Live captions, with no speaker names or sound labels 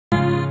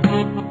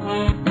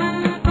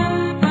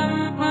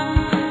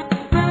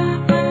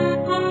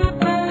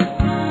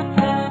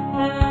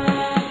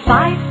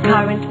5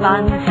 currant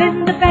buns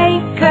in the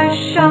baker's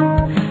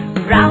shop,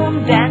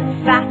 round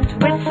and fat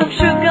with some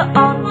sugar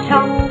on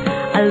top.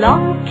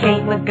 Along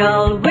came a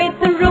girl with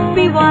a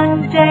rupee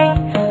one day,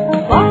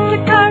 bought a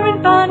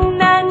currant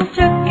bun and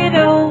took it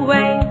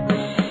away.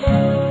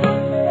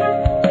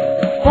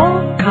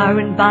 4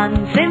 currant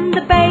buns in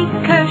the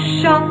baker's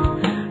shop,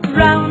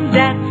 round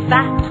and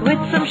fat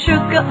with some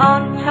sugar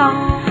on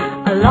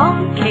top.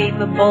 Along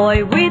came a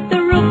boy with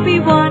a rupee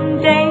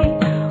one day,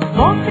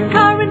 bought a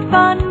currant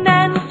bun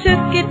and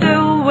took it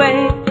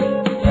away.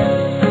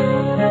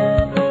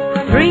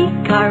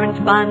 3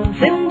 currant buns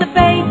in the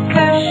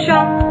baker's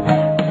shop,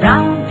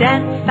 round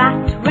and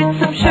fat with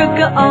some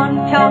sugar on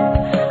top.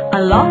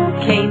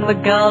 Along came a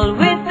girl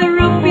with a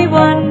rupee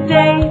one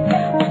day,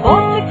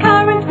 bought a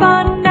currant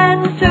bun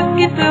and took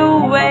it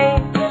away.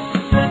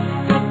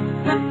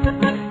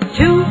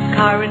 2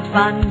 currant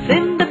buns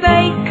in the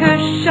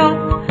baker's shop,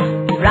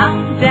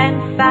 round and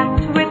fat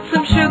with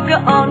some sugar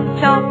on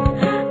top.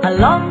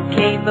 Along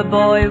came a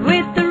boy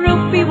with a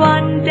rupee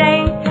one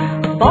day,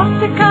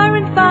 bought a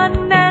currant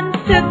bun and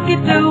took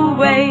it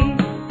away.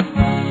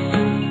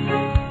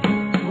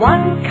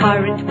 1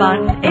 currant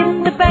bun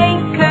in the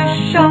baker's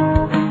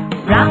shop,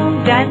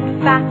 round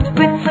and fat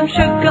with some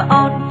sugar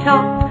on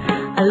top.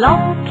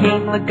 Along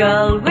came a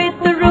girl with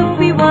a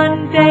rupee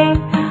one day,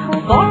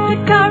 bought a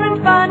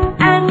currant bun